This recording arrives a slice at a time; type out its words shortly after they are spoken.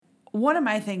one of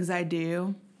my things I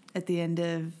do at the end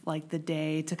of like the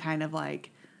day to kind of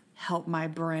like help my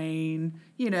brain,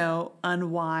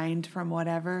 unwind from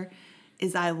whatever,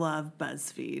 is I love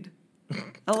BuzzFeed.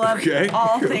 I love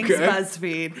all things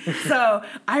BuzzFeed. So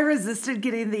I resisted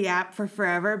getting the app for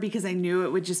forever because I knew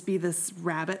it would just be this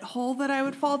rabbit hole that I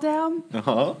would fall down.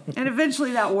 Uh-huh. And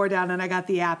eventually that wore down and I got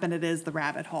the app and it is the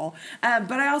rabbit hole.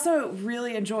 But I also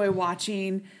really enjoy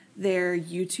watching their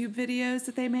YouTube videos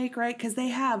that they make, right? Because they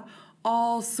have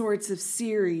all sorts of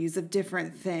series of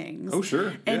different things. Oh,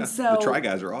 sure. And so the Try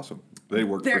Guys are awesome. They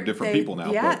work for different people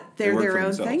now. Yeah, they're their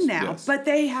own thing now. Yes. But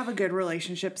they have a good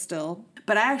relationship still.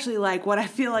 But I actually like what I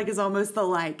feel like is almost the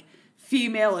like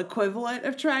female equivalent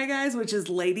of Try Guys, which is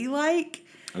Ladylike.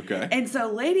 Okay. And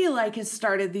so Ladylike has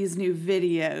started these new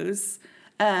videos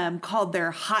called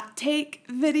their hot take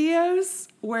videos,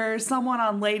 where someone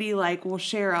on Ladylike will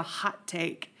share a hot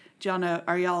take.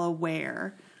 Are y'all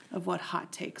aware of what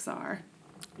hot takes are?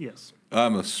 Yes.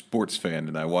 I'm a sports fan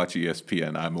and I watch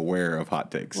ESPN. I'm aware of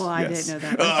hot takes. Well, I didn't know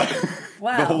that.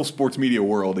 Wow. The whole sports media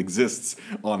world exists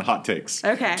on hot takes.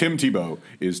 Okay. Tim Tebow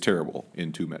is terrible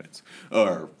in 2 minutes.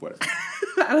 Or whatever.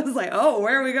 I was like, oh,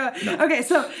 where are we going? No. Okay,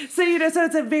 so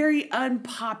it's a very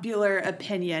unpopular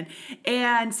opinion.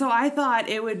 And so I thought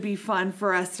it would be fun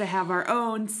for us to have our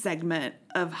own segment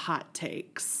of hot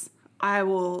takes. I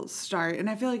will start. And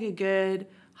I feel like a good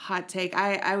hot take.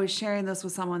 I was sharing this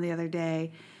with someone the other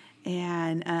day,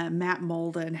 and Matt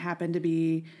Molden happened to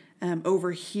be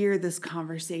overhear this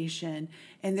conversation,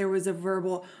 and there was a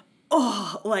verbal,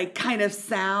 kind of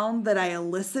sound that I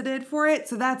elicited for it.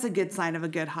 So that's a good sign of a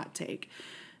good hot take.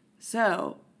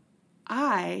 So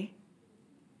I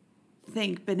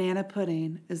think banana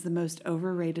pudding is the most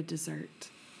overrated dessert.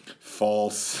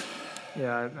 False.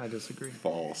 Yeah, I disagree.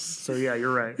 False. So, yeah,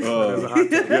 you're right. That is a hot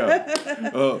take.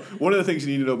 Yeah. One of the things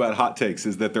you need to know about hot takes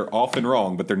is that they're often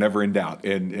wrong, but they're never in doubt.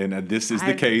 And this is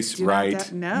the case right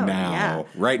now. Yeah.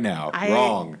 Right now.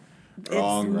 Wrong.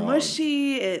 It's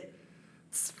mushy.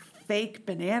 It's fake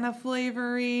banana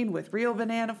flavoring with real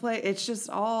banana flavor. It's just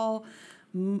all...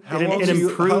 It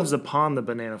improves upon the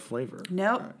banana flavor.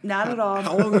 Nope, not at all.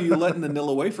 How long are you letting the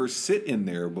Nilla wafers sit in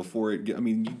there before it?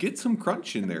 You get some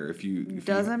crunch in there if you.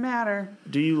 Doesn't matter.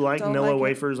 Do you like Nilla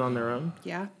wafers on their own?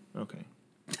 Yeah. Okay.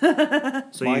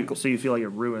 So you feel like it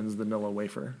ruins the Nilla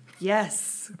wafer?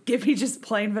 Yes. Give me just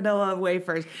plain vanilla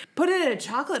wafers. Put it in a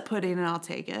chocolate pudding and I'll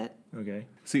take it. Okay.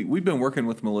 See, we've been working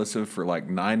with Melissa for like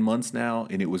 9 months now,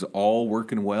 and it was all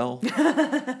working well.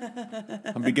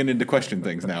 I'm beginning to question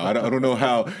things now. I don't know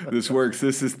how this works.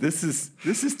 This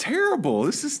is terrible.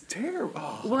 This is terrible.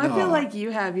 Oh, well, I feel like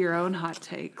you have your own hot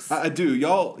takes. I do.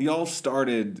 Y'all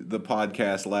started the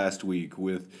podcast last week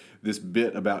with this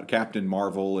bit about Captain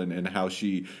Marvel and how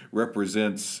she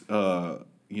represents, our.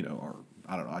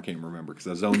 I don't know. I can't remember because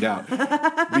I zoned out.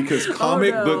 Because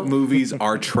comic book movies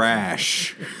are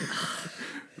trash.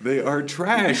 They are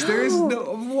trash.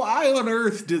 No. Why on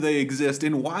earth do they exist?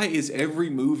 And why is every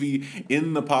movie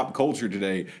in the pop culture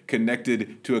today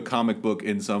connected to a comic book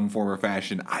in some form or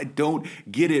fashion? I don't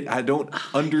get it. I don't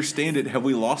understand it. Have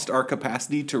we lost our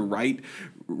capacity to write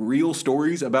real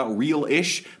stories about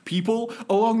real-ish people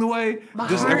along the way?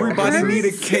 Does everybody need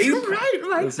a cape?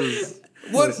 Right.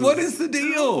 What is the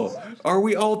deal? Are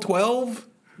we all 12?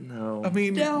 No. I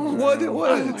mean, no. What?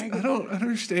 I don't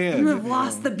understand. You have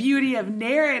lost the beauty of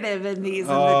narrative in these.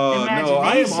 Oh, imagination. no.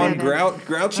 I am on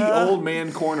grouchy old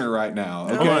man corner right now.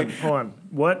 Okay. Hold on.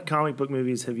 What comic book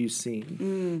movies have you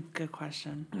seen? Good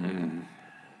question.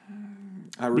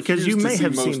 Because you may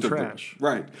have seen trash.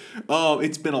 Right.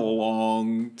 It's been a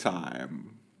long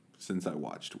time since I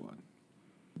watched one.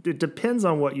 It depends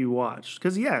on what you watch.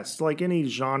 Because, yes, like any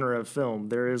genre of film,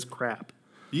 there is crap.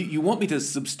 You want me to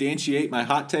substantiate my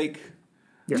hot take?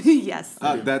 Yes. Yes.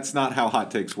 That's not how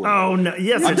hot takes work. Oh, no.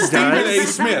 Yes, I'm it Stephen A.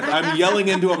 does. Smith. I'm yelling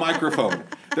into a microphone.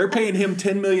 They're paying him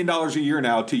 $10 million a year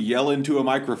now to yell into a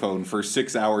microphone for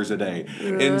 6 hours a day.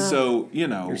 And so,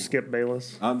 You're Skip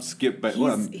Bayless. I'm Skip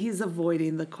Bayless. He's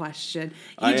avoiding the question.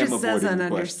 I He am just avoiding doesn't the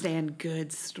question. understand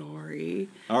good story.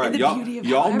 All right,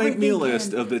 y'all make me a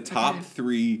list of the top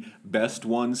 3 best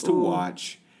ones to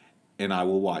watch, and I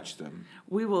will watch them.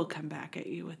 We will come back at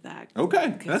you with that.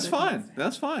 Okay, that's fine.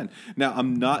 That's fine. Now,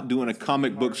 I'm not doing a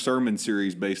comic book sermon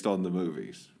series based on the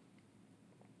movies.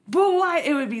 But why?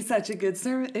 It would be such a good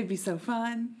sermon. It'd be so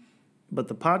fun. But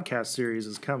the podcast series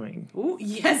is coming. Ooh,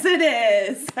 yes, it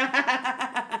is.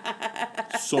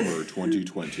 Summer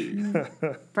 2020.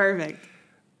 Perfect.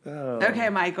 Oh. Okay,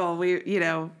 Michael,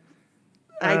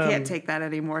 I can't take that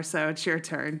anymore, so it's your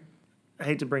turn. I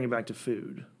hate to bring it back to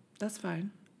food. That's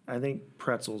fine. I think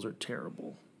pretzels are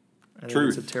terrible. I think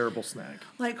Truth. it's a terrible snack.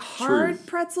 Like hard Truth.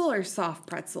 pretzel or soft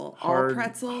pretzel? Hard, All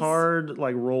pretzels? hard,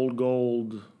 like rolled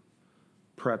gold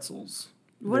pretzels.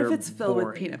 What if They're it's filled with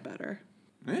boring. peanut butter?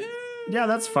 Yeah,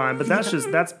 that's fine, but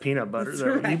that's peanut butter. That's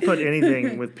though. right. You put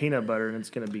anything with peanut butter, and it's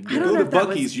going to be good. don't Go know to if that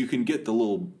was- Buc-ee's, you can get the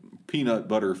little peanut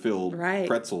butter filled Right.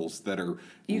 pretzels that are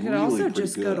You could really also pretty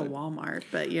just good. go to Walmart,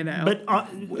 but you know. But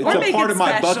It's Or a make part it of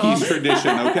my special. Buc-ee's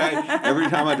tradition, okay? Every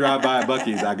time I drive by a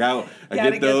Buc-ee's, I Gotta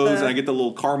get get those, the- and I get the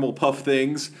little caramel puff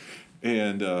things,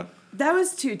 and that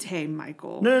was too tame,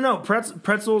 Michael. no.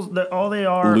 Pretzels. All they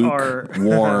are are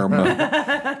warm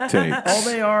takes. all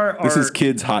they are. This is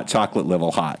kids' hot chocolate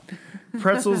level hot.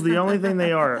 pretzels. The only thing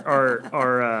they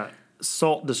are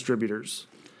salt distributors.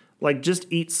 Like, just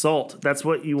eat salt. That's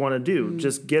what you want to do.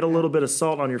 Just get a little bit of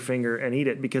salt on your finger and eat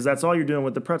it, because that's all you're doing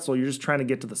with the pretzel. You're just trying to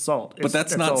get to the salt. But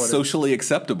that's not all it is. socially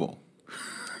acceptable.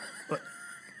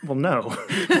 Well, no.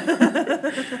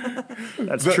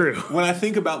 That's But true. when I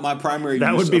think about my primary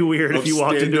That use would be of- weird of if you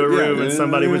walked into a standard- room and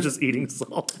somebody was yeah. just eating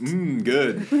salt.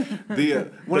 Good. When I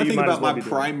you think might as about well my be doing it.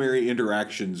 primary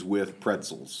interactions with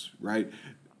pretzels, right?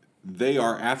 They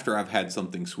are after I've had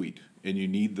something sweet, and you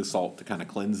need the salt to kind of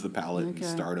cleanse the palate and Okay.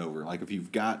 start over. Like if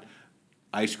you've got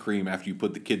ice cream after you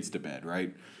put the kids to bed,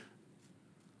 right?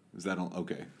 Is that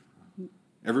okay?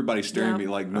 Everybody's staring at me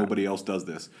like nobody else does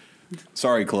this.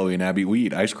 Sorry, Chloe and Abby. We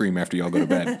eat ice cream after y'all go to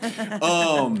bed.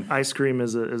 Ice cream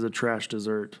is a trash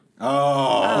dessert.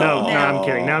 Oh. No, I'm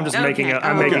kidding. Now I'm just making Okay. up.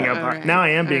 I'm making up. All Hot, right. now I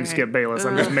am being All right. Skip Bayless.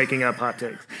 I'm just making up hot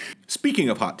takes. Speaking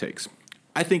of hot takes,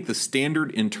 I think the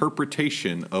standard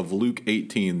interpretation of Luke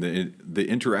 18, the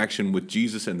interaction with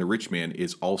Jesus and the rich man,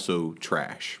 is also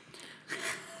trash.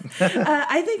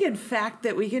 I think, in fact,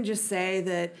 that we can just say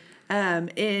that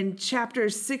in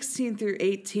chapters 16 through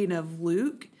 18 of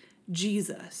Luke,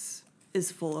 Jesus is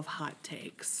full of hot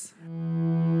takes.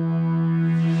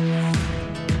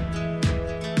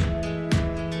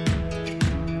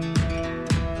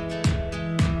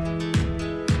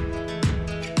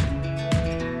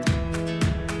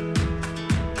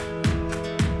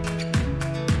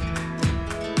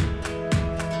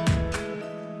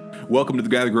 Welcome to the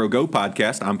Gather Grow Go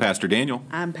podcast. I'm Pastor Daniel.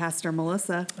 I'm Pastor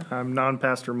Melissa. I'm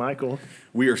non-pastor Michael.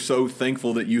 We are so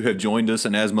thankful that you have joined us.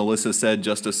 And as Melissa said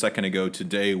just a second ago,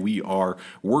 today we are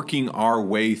working our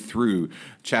way through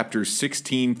chapters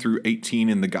 16 through 18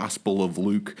 in the Gospel of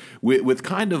Luke with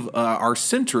kind of our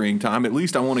centering time. At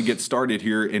least I want to get started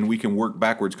here, and we can work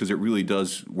backwards because it really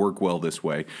does work well this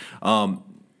way.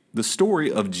 The story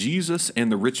of Jesus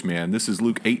and the rich man. This is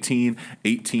Luke 18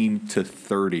 to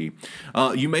 30.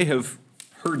 You may have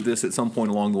heard this at some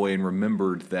point along the way and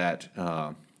remembered that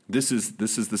this is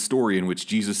the story in which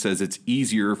Jesus says it's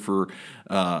easier for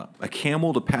a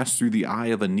camel to pass through the eye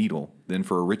of a needle than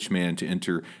for a rich man to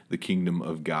enter the kingdom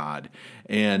of God.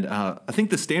 And I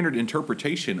think the standard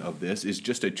interpretation of this is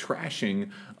just a trashing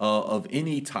of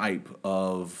any type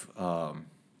of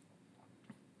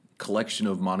collection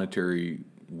of monetary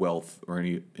wealth or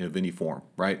any form,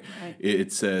 right?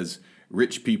 It says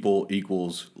rich people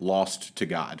equals lost to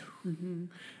God. Mm-hmm.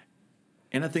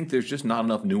 And I think there's just not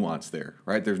enough nuance there,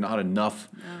 right? There's not enough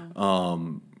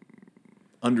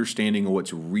understanding of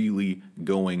what's really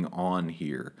going on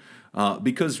here.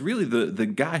 Because really the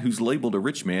guy who's labeled a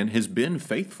rich man has been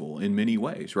faithful in many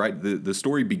ways, right? The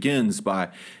story begins by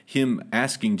him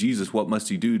asking Jesus, what must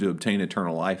he do to obtain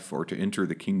eternal life or to enter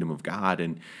the kingdom of God?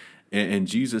 And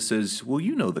Jesus says, well,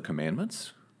 you know the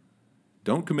commandments.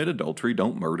 Don't commit adultery,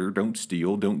 don't murder, don't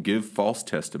steal, don't give false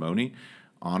testimony,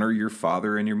 honor your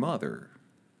father and your mother.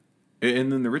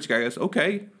 And then the rich guy goes,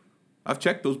 okay, I've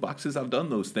checked those boxes, I've done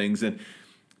those things. And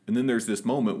then there's this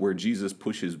moment where Jesus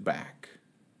pushes back,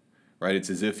 right?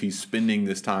 It's as if he's spending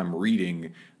this time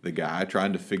reading the guy,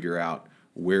 trying to figure out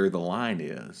where the line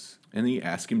is. And then he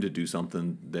asks him to do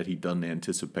something that he doesn't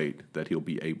anticipate that he'll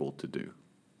be able to do.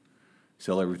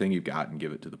 Sell everything you've got and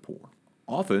give it to the poor.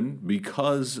 Often,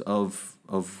 because of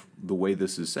the way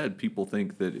this is said, people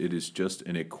think that it is just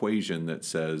an equation that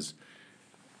says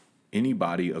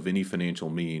anybody of any financial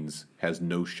means has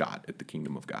no shot at the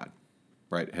kingdom of God,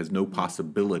 right? Has no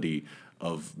possibility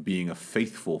of being a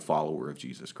faithful follower of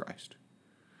Jesus Christ.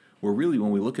 Well, really,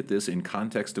 when we look at this in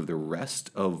context of the rest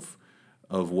of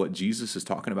what Jesus is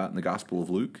talking about in the Gospel of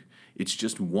Luke, it's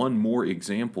just one more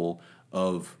example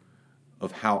of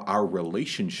how our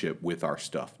relationship with our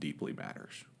stuff deeply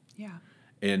matters. Yeah.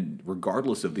 And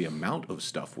regardless of the amount of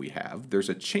stuff we have, there's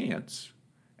a chance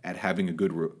at having a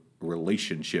good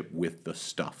relationship with the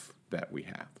stuff that we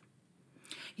have.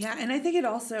 Yeah, and I think it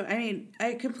also,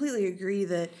 I completely agree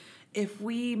that if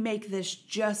we make this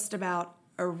just about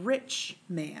a rich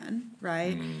man,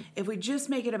 right? If we just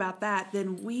make it about that,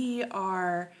 then we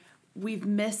are we've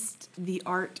missed the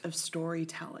art of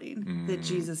storytelling that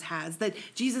Jesus has, that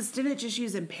Jesus didn't just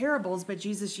use in parables, but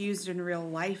Jesus used in real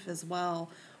life as well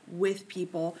with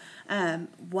people,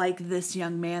 like this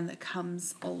young man that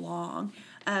comes along.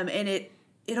 And it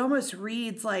almost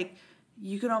reads like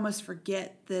you can almost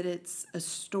forget that it's a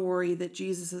story that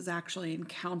Jesus is actually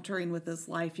encountering with his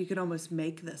life. You could almost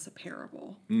make this a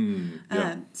parable.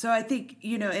 So I think,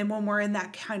 and when we're in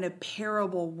that kind of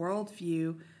parable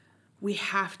worldview, we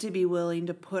have to be willing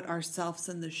to put ourselves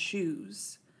in the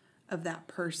shoes of that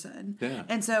person. Yeah.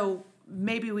 And so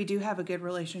maybe we do have a good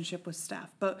relationship with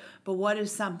Steph, but what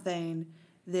is something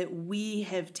that we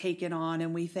have taken on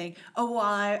and we think, oh, well,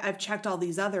 I've checked all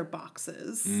these other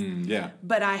boxes.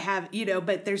 But I have,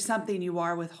 but there's something you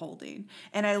are withholding.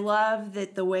 And I love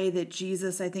that the way that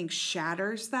Jesus, I think,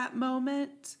 shatters that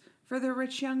moment for the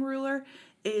rich young ruler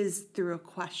is through a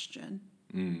question.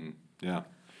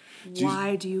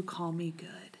 Why do you call me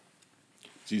good?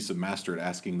 Jesus, a master at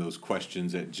asking those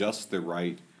questions at just the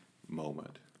right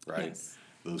moment, right? Yes.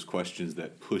 Those questions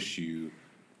that push you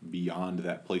beyond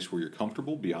that place where you're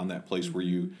comfortable, beyond that place where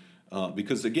you,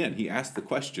 because again, he asked the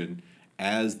question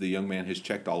as the young man has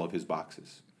checked all of his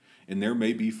boxes. And there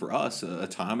may be for us a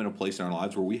time and a place in our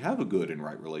lives where we have a good and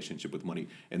right relationship with money,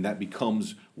 and that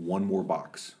becomes one more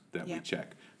box that we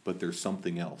check. But there's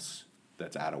something else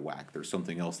that's out of whack. There's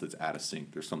something else that's out of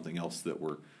sync. There's something else that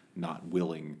we're not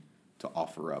willing to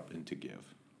offer up and to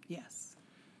give. Yes.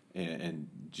 And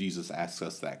Jesus asks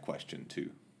us that question too,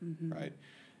 right?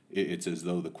 It's as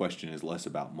though the question is less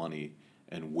about money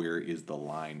and where is the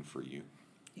line for you.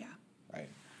 Yeah. Right.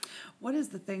 What is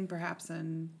the thing perhaps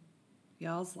in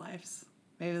y'all's lives?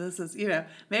 Maybe this is,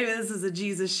 maybe this is a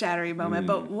Jesus shattering moment,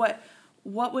 but what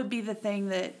would be the thing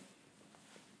that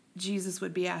Jesus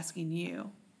would be asking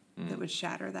you that would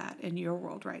shatter that in your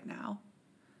world right now?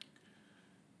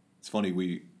 It's funny,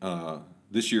 we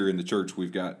this year in the church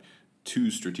we've got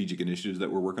 2 strategic initiatives that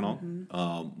we're working on.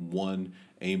 One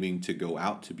aiming to go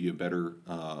out to be a better,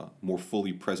 more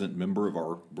fully present member of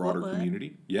our broader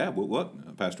community. Yeah,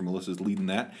 what? Pastor Melissa's leading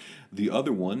that. The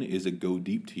other one is a Go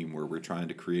Deep team where we're trying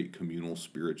to create communal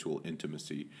spiritual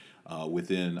intimacy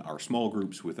within our small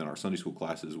groups, within our Sunday school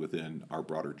classes, within our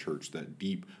broader church, that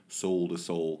deep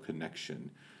soul-to-soul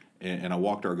connection. And I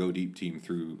walked our Go Deep team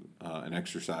through an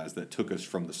exercise that took us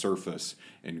from the surface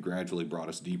and gradually brought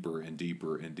us deeper and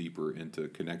deeper and deeper into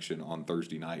connection on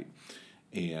Thursday night.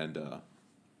 And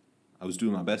I was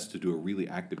doing my best to do a really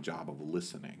active job of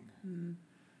listening.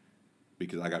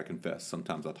 Because I got to confess,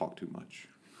 sometimes I talk too much.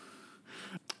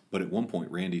 But at one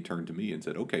point, Randy turned to me and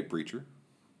said, "Okay, preacher,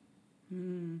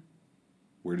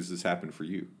 where does this happen for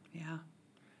you?" Yeah.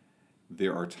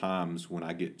 There are times when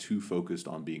I get too focused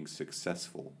on being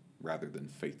successful rather than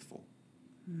faithful.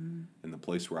 And the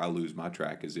place where I lose my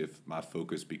track is if my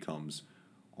focus becomes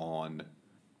on,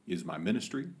 is my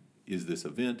ministry, is this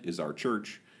event, is our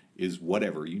church, is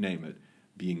whatever, you name it,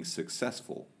 being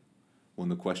successful, when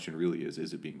the question really is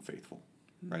it being faithful,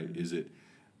 right? Is it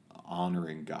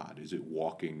honoring God? Is it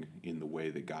walking in the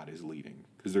way that God is leading?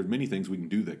 Because there are many things we can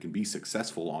do that can be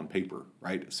successful on paper,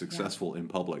 right? Successful in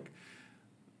public,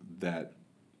 that,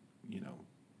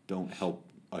 don't help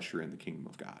usher in the kingdom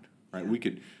of God, right? We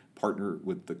could partner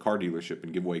with the car dealership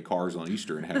and give away cars on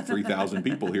Easter and have 3,000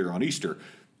 people here on Easter,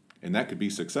 and that could be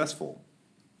successful.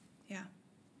 Yeah.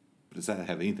 But does that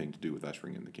have anything to do with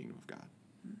ushering in the kingdom of God?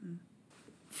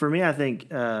 For me, I think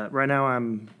right now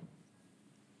I'm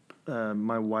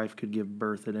my wife could give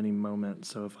birth at any moment,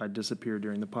 so if I disappear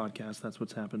during the podcast, that's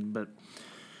what's happened.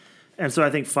 And so I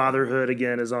think fatherhood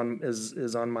again is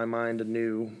on my mind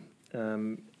anew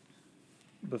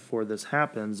before this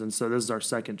happens, and so this is our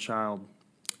second child,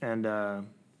 and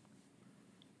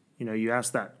you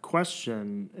ask that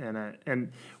question,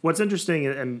 and what's interesting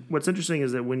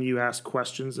is that when you ask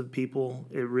questions of people,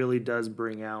 it really does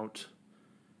bring out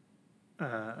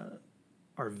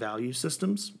our value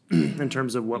systems in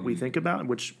terms of what we think about,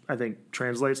 which I think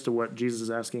translates to what Jesus is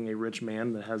asking a rich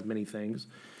man that has many things.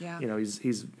 Yeah.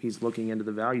 He's looking into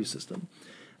the value system.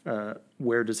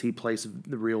 Where does he place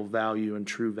the real value and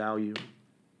true value?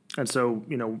 And so,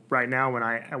 right now when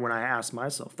I ask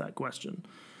myself that question,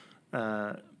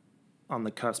 on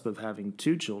the cusp of having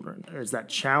 2 children, is that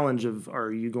challenge of,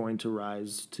 are you going to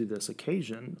rise to this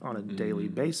occasion on a daily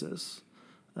basis?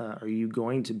 Are you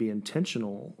going to be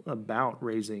intentional about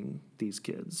raising these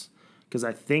kids? Because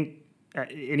I think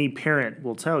any parent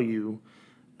will tell you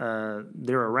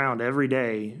they're around every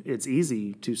day. It's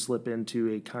easy to slip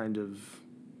into a kind of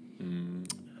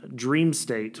dream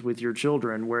state with your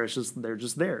children where they're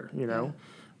just there,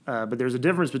 But there's a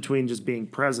difference between just being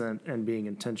present and being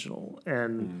intentional.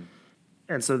 And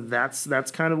And so that's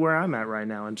kind of where I'm at right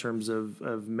now in terms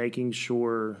of making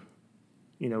sure,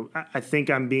 I think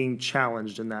I'm being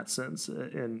challenged in that sense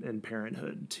in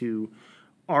parenthood to,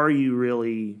 are you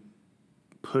really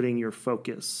putting your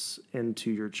focus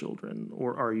into your children,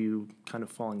 or are you kind of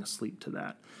falling asleep to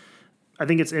that? I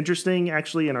think it's interesting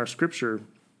actually in our scripture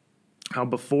how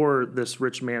before this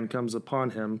rich man comes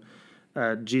upon him,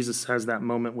 Jesus has that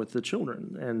moment with the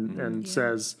children and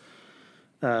says,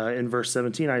 in verse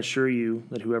 17, I assure you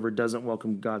that whoever doesn't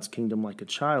welcome God's kingdom like a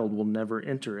child will never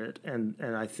enter it. And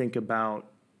I think about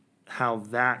how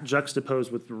that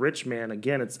juxtaposed with the rich man,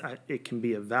 again, it can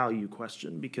be a value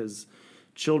question because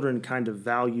children kind of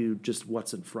value just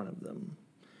what's in front of them.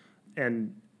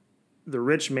 And the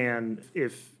rich man,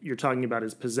 if you're talking about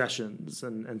his possessions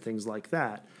and things like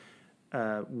that,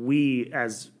 we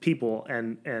as people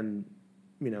and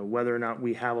whether or not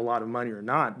we have a lot of money or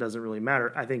not doesn't really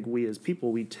matter. I think we as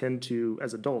people, we tend to,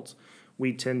 as adults,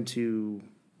 we tend to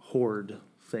hoard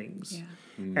things. Yeah.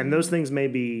 And those things may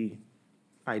be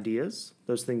ideas,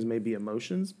 those things may be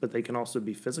emotions, but they can also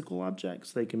be physical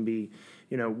objects. They can be,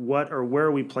 what or where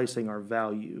are we placing our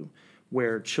value?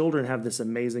 Where children have this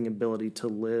amazing ability to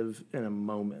live in a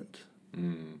moment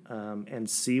and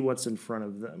see what's in front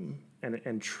of them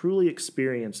and truly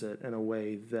experience it in a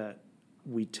way that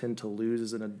we tend to lose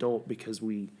as an adult because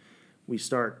we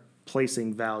start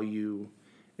placing value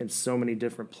in so many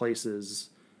different places,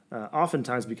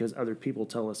 oftentimes because other people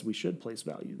tell us we should place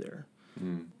value there.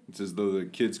 It's as though the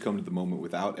kids come to the moment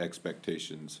without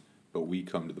expectations, but we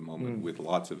come to the moment with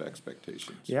lots of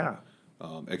expectations. Yeah.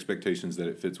 Expectations that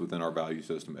it fits within our value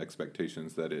system,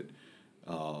 expectations that it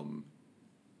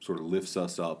sort of lifts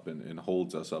us up and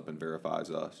holds us up and verifies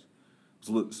us.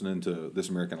 I was listening to This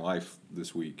American Life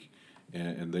this week,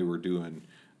 and they were doing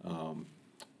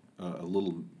a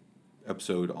little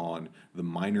episode on the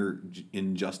minor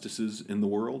injustices in the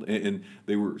world, and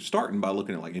they were starting by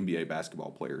looking at like NBA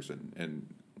basketball players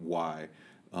and why,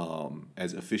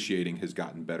 as officiating has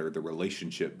gotten better, the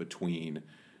relationship between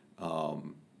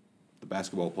the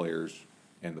basketball players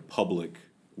and the public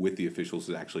with the officials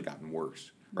has actually gotten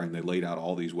worse, right? And they laid out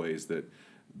all these ways that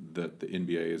the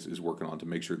NBA is working on to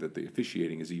make sure that the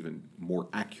officiating is even more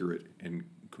accurate and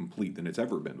complete than it's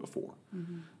ever been before.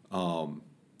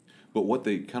 But what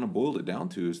they kind of boiled it down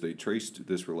to is they traced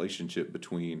this relationship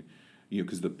between,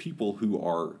 because the people who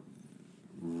are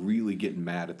really getting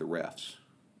mad at the refs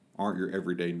aren't your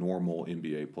everyday normal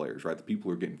NBA players, right? The people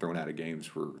who are getting thrown out of games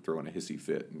for throwing a hissy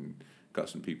fit and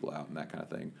cussing people out and that kind of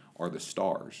thing are the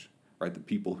stars, right? The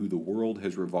people who the world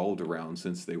has revolved around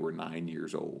since they were 9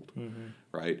 years old,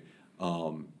 right?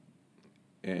 And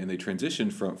they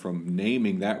transitioned from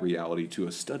naming that reality to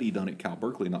a study done at Cal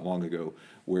Berkeley not long ago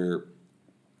where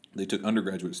they took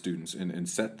undergraduate students and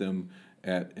set them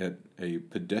at a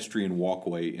pedestrian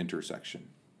walkway intersection,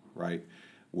 right?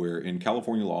 Where in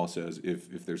California law says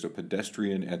if there's a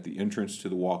pedestrian at the entrance to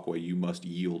the walkway, you must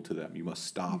yield to them. You must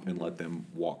stop and let them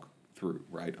walk through,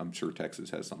 right? I'm sure Texas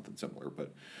has something similar.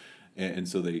 But and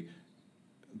so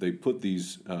they put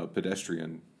these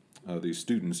these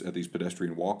students at these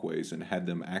pedestrian walkways and had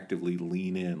them actively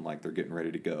lean in like they're getting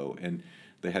ready to go. And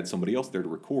they had somebody else there to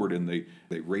record, and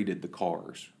they rated the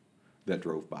cars that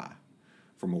drove by,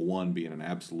 from a 1 being an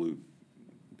absolute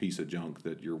piece of junk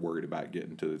that you're worried about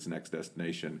getting to its next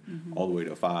destination, all the way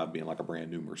to a 5 being like a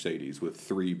brand new Mercedes, with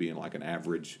 3 being like an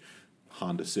average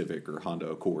Honda Civic or Honda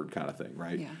Accord kind of thing,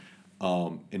 right? Yeah.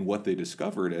 And what they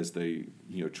discovered as they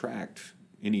tracked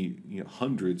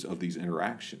hundreds of these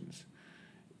interactions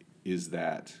is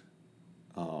that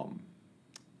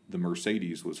the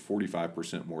Mercedes was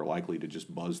 45% more likely to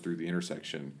just buzz through the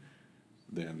intersection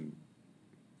than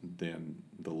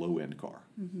the low-end car,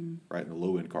 right? And the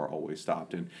low-end car always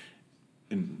stopped.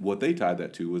 And what they tied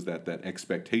that to was that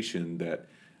expectation that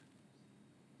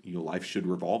life should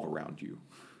revolve around you,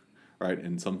 right?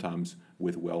 And sometimes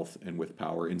with wealth and with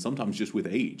power, and sometimes just with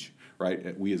age,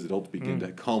 right? We as adults begin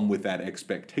to come with that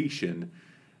expectation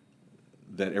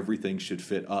that everything should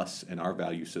fit us and our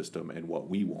value system and what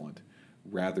we want,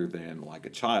 rather than like a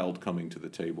child coming to the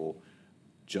table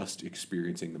just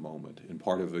experiencing the moment. And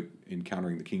part of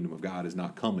encountering the kingdom of God is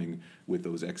not coming with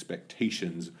those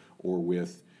expectations or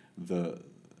with the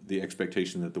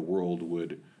expectation that the world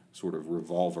would sort of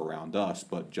revolve around us,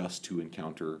 but just to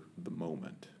encounter the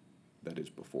moment that is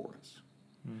before us.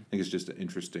 I think it's just an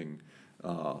interesting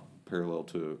parallel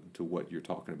to what you're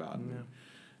talking about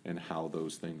and how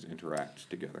those things interact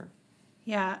together.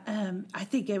 Yeah, I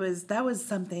think that was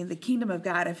something, the kingdom of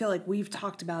God, I feel like we've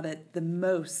talked about it the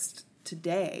most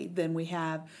today than we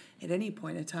have at any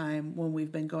point in time when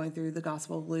we've been going through the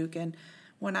Gospel of Luke. And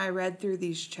when I read through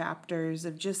these chapters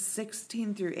of just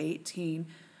 16 through 18,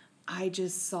 I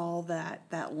just saw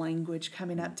that language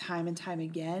coming up time and time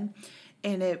again.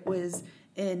 And it was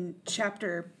in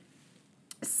chapter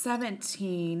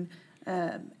 17,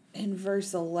 in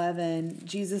verse 11,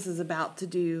 Jesus is about to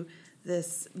do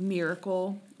this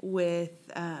miracle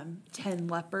with 10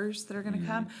 lepers that are going to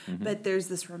come. But there's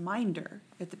this reminder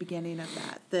at the beginning of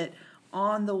that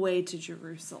on the way to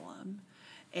Jerusalem,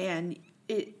 and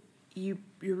you're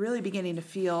really beginning to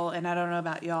feel, and I don't know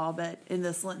about y'all, but in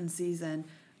this Lenten season,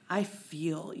 I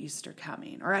feel Easter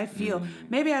coming, or I feel,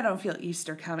 maybe I don't feel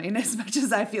Easter coming as much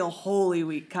as I feel Holy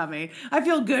Week coming. I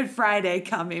feel Good Friday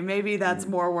coming. Maybe that's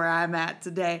more where I'm at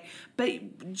today.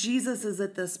 But Jesus is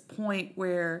at this point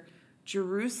where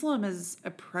Jerusalem is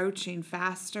approaching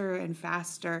faster and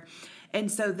faster.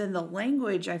 And so then the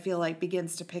language, I feel like,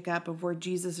 begins to pick up of where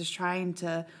Jesus is trying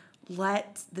to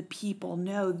let the people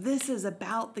know this is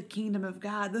about the kingdom of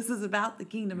God. This is about the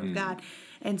kingdom of God.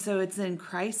 And so it's in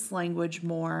Christ's language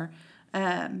more.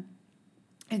 And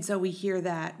so we hear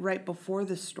that right before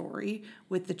the story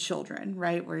with the children,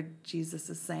 right? Where Jesus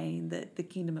is saying that the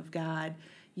kingdom of God,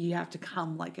 you have to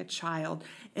come like a child.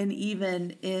 And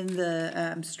even in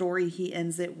the story, he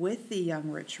ends it with the young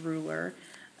rich ruler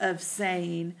of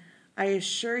saying, I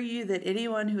assure you that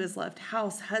anyone who has left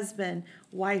house, husband,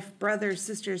 wife, brothers,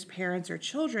 sisters, parents, or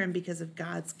children because of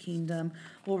God's kingdom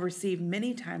will receive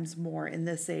many times more in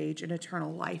this age and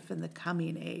eternal life in the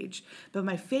coming age. But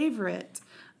my favorite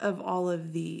of all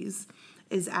of these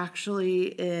is actually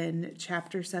in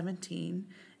chapter 17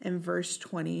 in verse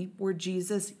 20, where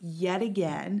Jesus yet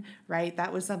again, right?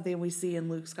 That was something we see in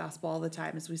Luke's gospel all the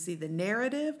time, is we see the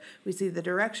narrative, we see the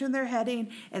direction they're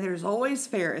heading, and there's always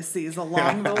Pharisees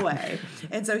along the way.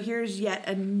 And so here's yet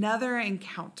another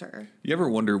encounter. You ever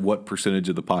wonder what percentage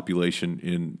of the population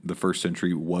in the first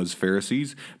century was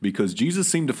Pharisees? Because Jesus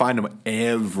seemed to find them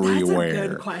everywhere. That's a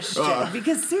good question.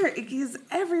 Because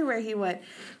everywhere he went.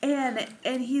 And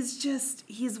he's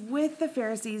with the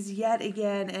Pharisees yet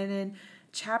again. And in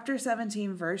chapter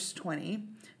 17, verse 20,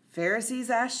 Pharisees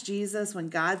asked Jesus when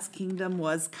God's kingdom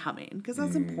was coming, because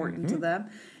that's important to them.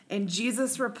 And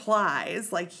Jesus replied,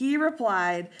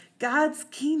 God's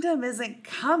kingdom isn't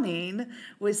coming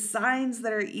with signs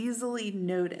that are easily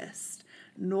noticed,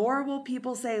 nor will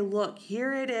people say, look,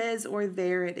 here it is, or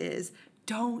there it is.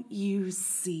 Don't you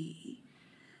see?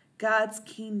 God's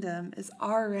kingdom is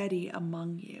already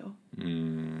among you.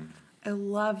 I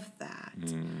love that.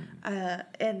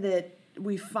 And that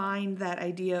we find that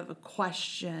idea of a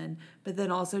question, but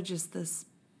then also just this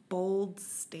bold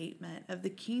statement of the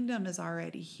kingdom is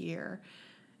already here.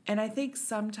 And I think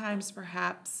sometimes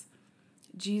perhaps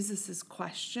Jesus's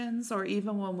questions, or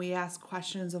even when we ask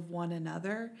questions of one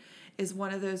another, is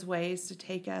one of those ways to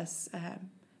take us,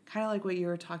 kind of like what you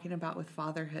were talking about with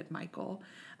fatherhood, Michael,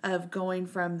 of going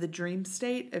from the dream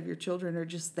state of your children are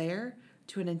just there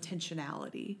to an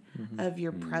intentionality of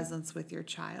your presence with your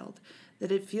child.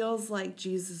 That it feels like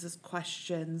Jesus's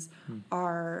questions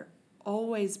are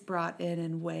always brought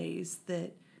in ways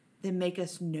that make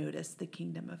us notice the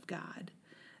kingdom of God.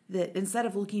 That instead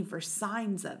of looking for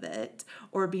signs of it,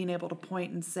 or being able to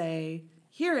point and say,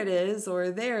 here it is,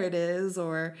 or there it is,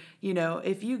 or,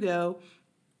 if you go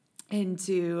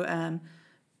into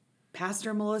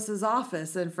Pastor Melissa's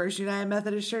office in First United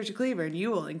Methodist Church of Cleburne, you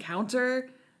will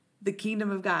encounter the kingdom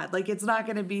of God. Like, it's not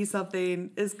going to be something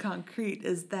as concrete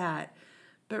as that,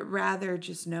 but rather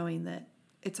just knowing that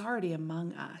it's already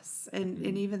among us. And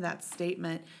even that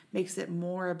statement makes it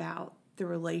more about the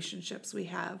relationships we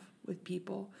have with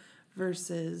people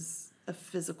versus a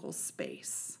physical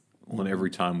space. Well, and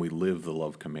every time we live the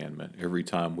love commandment, every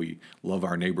time we love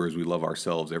our neighbors, we love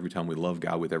ourselves, every time we love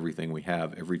God with everything we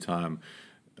have, every time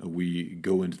we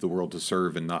go into the world to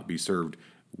serve and not be served,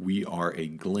 we are a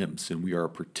glimpse and we are a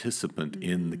participant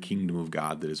in the kingdom of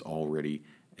God that is already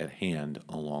at hand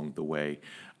along the way.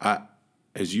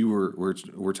 As you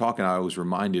were talking, I was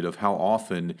reminded of how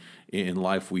often in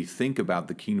life we think about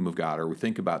the kingdom of God, or we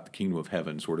think about the kingdom of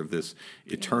heaven, sort of this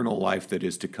eternal life that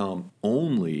is to come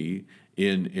only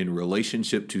in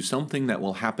relationship to something that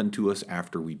will happen to us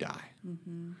after we die.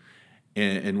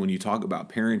 And when you talk about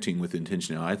parenting with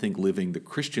intentionality, I think living the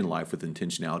Christian life with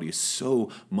intentionality is so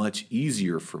much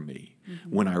easier for me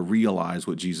when I realize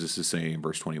what Jesus is saying in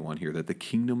verse 21 here, that the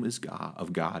kingdom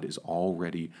of God is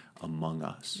already among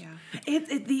us. Yeah,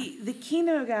 the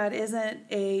kingdom of God isn't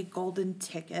a golden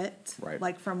ticket,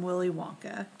 like from Willy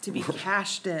Wonka, to be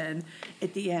cashed in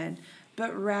at the end,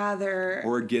 but rather...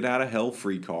 Or a get out of hell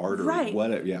free card, or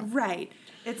whatever. Yeah. Right.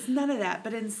 It's none of that,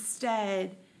 but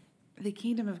instead... the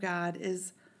kingdom of God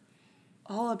is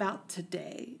all about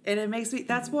today. And it makes me,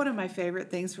 that's one of my favorite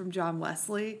things from John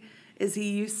Wesley, is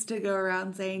he used to go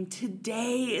around saying,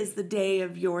 today is the day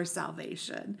of your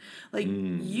salvation. Like,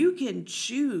 you can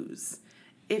choose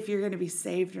if you're going to be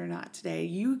saved or not today.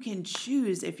 You can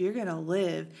choose if you're going to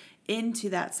live into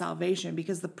that salvation,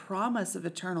 because the promise of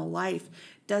eternal life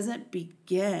doesn't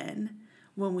begin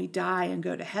when we die and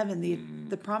go to heaven.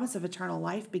 The promise of eternal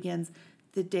life begins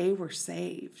the day we're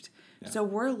saved. Yeah. So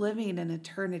we're living in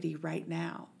eternity right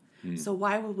now. So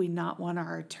why would we not want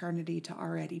our eternity to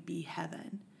already be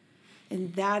heaven?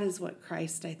 And that is what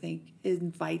Christ, I think,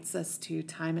 invites us to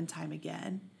time and time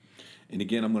again. And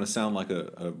again, I'm going to sound like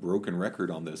a broken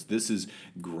record on this. This is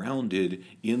grounded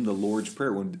in the Lord's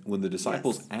Prayer. When the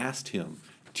disciples asked him,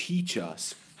 teach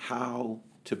us how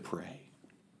to pray.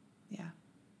 Yeah.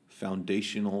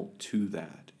 Foundational to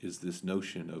that is this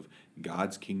notion of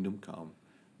God's kingdom come,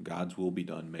 God's will be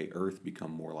done. May earth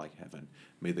become more like heaven.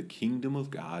 May the kingdom of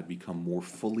God become more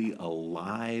fully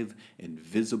alive and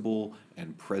visible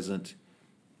and present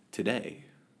today,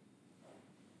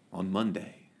 on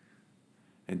Monday,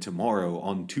 and tomorrow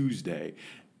on Tuesday,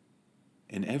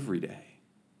 and every day.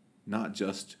 Not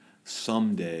just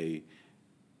someday,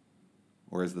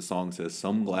 or as the song says,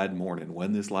 some glad morning,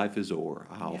 when this life is o'er,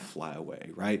 I'll fly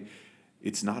away, right?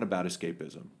 It's not about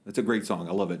escapism. It's a great song.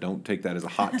 I love it. Don't take that as a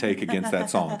hot take against that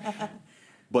song.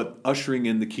 But ushering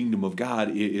in the kingdom of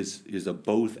God is a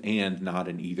both and, not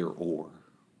an either or,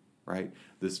 right?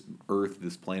 This earth,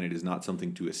 this planet is not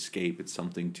something to escape. It's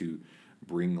something to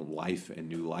bring life and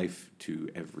new life to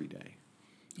every day.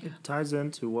 Yeah. It ties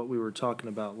into what we were talking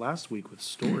about last week with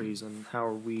stories, and how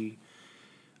are we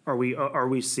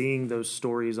seeing those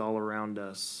stories all around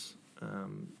us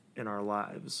in our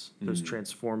lives, those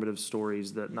transformative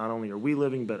stories that not only are we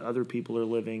living, but other people are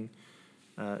living.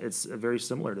 It's very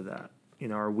similar to that. You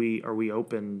know, are we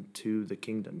open to the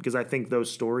kingdom? Because I think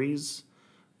those stories,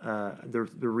 the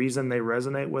reason they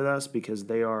resonate with us, because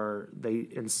they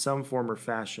in some form or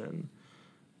fashion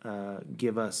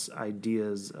give us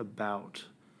ideas about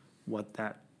what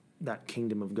that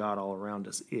kingdom of God all around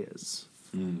us is.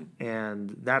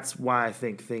 And that's why I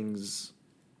think things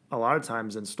a lot of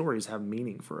times in stories have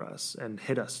meaning for us and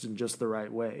hit us in just the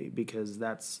right way, because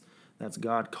that's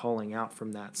God calling out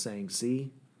from that, saying,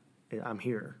 see, I'm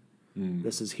here.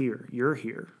 This is here. You're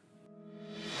here.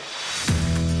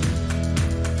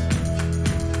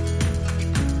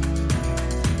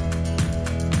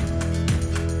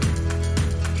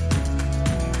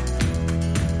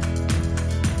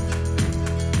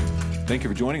 Thank you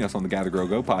for joining us on the Gather, Grow,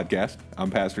 Go podcast. I'm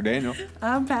Pastor Daniel.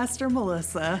 I'm Pastor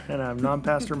Melissa. And I'm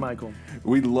non-Pastor Michael.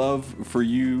 We'd love for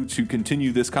you to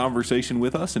continue this conversation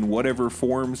with us in whatever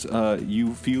forms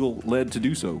you feel led to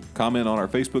do so. Comment on our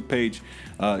Facebook page,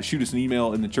 shoot us an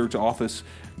email in the church office,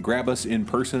 grab us in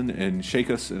person and shake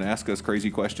us and ask us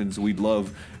crazy questions. We'd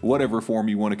love whatever form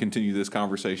you want to continue this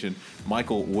conversation.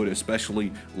 Michael would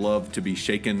especially love to be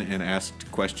shaken and asked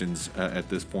questions at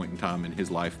this point in time in his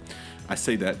life. I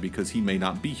say that because he may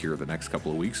not be here the next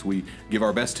couple of weeks. We give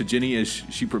our best to Jenny as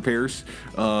she prepares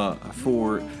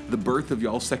for the birth of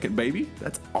y'all's second baby.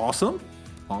 That's awesome.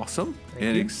 Thank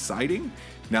you. Exciting.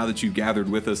 Now that you've gathered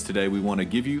with us today, we want to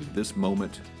give you this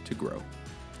moment to grow.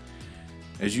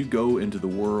 As you go into the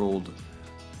world,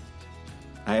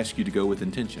 I ask you to go with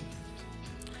intention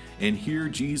and hear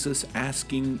Jesus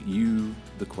asking you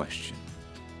the question: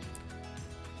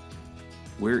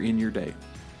 where in your day,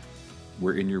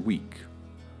 where in your week,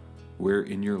 where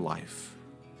in your life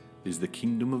is the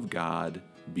kingdom of God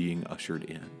being ushered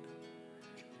in?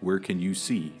 Where can you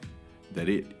see that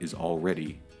it is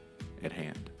already at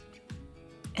hand?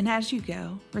 And as you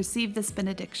go, receive this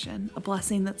benediction, a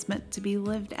blessing that's meant to be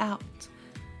lived out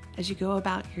as you go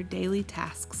about your daily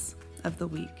tasks of the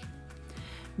week.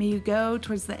 May you go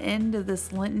towards the end of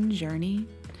this Lenten journey,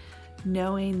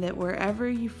 knowing that wherever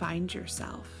you find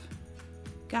yourself,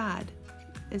 God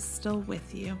is still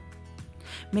with you.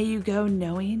 May you go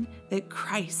knowing that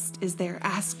Christ is there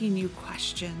asking you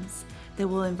questions that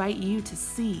will invite you to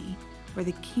see where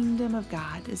the kingdom of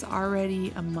God is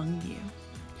already among you.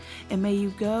 And may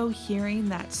you go hearing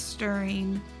that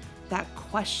stirring, that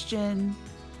question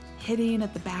hitting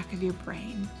at the back of your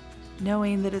brain,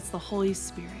 knowing that it's the Holy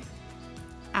Spirit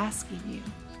asking you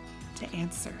to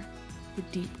answer the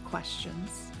deep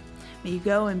questions. May you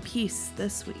go in peace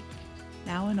this week,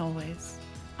 now and always.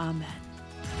 Amen.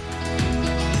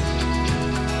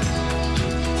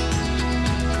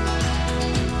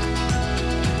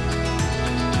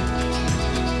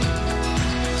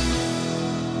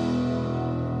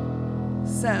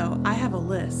 So I have a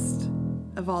list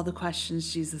of all the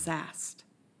questions Jesus asked,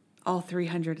 all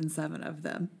 307 of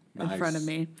them. in front of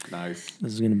me. Nice.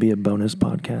 This is going to be a bonus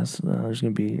podcast. There's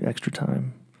going to be extra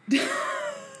time.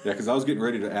 Yeah, because I was getting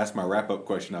ready to ask my wrap-up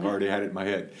question. I've already had it in my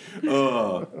head.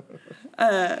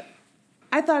 I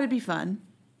thought it'd be fun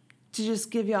to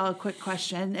just give y'all a quick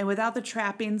question, and without the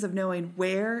trappings of knowing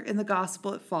where in the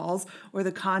gospel it falls or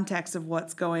the context of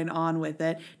what's going on with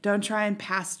it, don't try and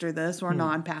pastor this or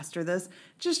non-pastor this.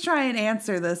 Just try and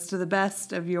answer this to the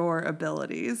best of your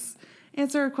abilities.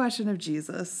 Answer a question of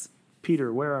Jesus.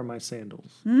 Peter, where are my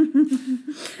sandals?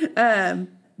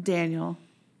 Daniel,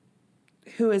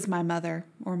 who is my mother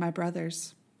or my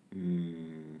brothers?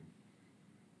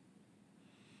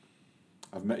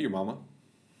 I've met your mama.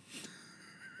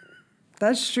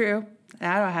 That's true.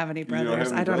 I don't have any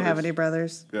brothers. I don't have any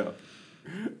brothers. Yeah.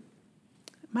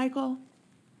 Michael,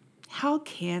 how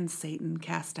can Satan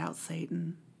cast out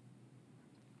Satan?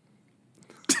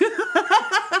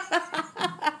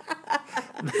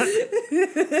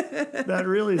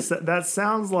 That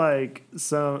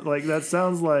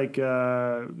sounds like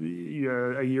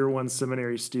you're a year one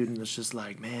seminary student that's just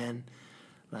like, man,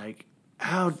 like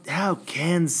how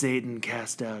can Satan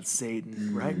cast out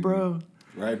Satan, right, bro?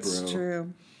 Right, bro. It's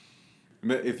true.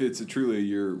 If it's truly a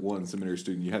year one seminary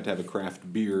student, you have to have a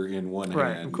craft beer in one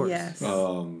Right, hand. of course. Yes.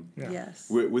 Yeah. Yes.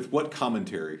 With what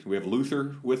commentary? Do we have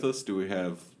Luther with us? Do we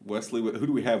have Wesley? Who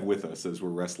do we have with us as we're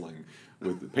wrestling?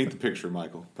 Paint the picture,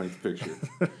 Michael. Paint the picture.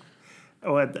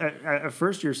 Oh, at a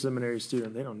first year seminary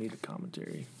student, they don't need a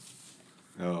commentary.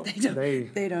 Oh,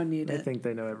 They don't need They it. think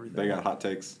they know everything. they got hot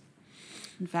takes.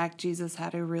 In fact, Jesus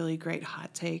had a really great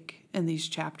hot take in these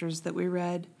chapters that we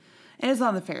read. And it's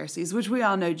on the Pharisees, which we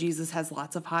all know Jesus has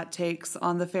lots of hot takes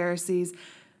on the Pharisees.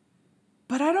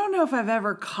 But I don't know if I've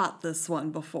ever caught this one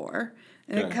before.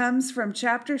 And it Okay. comes from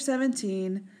chapter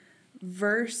 17,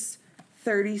 verse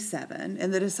 37.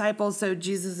 And the disciples, so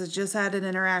Jesus has just had an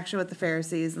interaction with the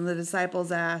Pharisees, and the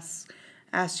disciples ask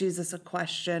Jesus a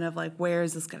question of like, where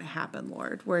is this going to happen,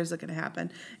 Lord? Where is it going to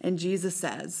happen? And Jesus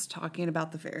says, talking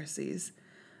about the Pharisees,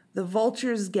 the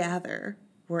vultures gather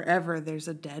wherever there's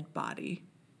a dead body.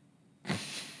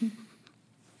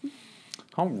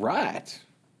 All right.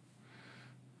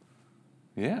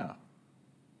 Yeah.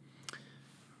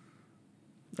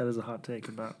 That is a hot take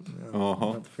about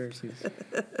the Pharisees.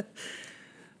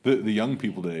 The young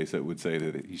people today would say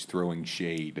that he's throwing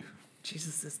shade.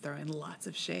 Jesus is throwing lots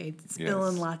of shade,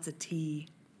 spilling lots of tea.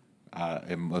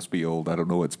 It must be old. I don't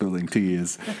know what spilling tea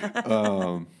is.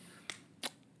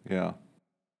 Yeah.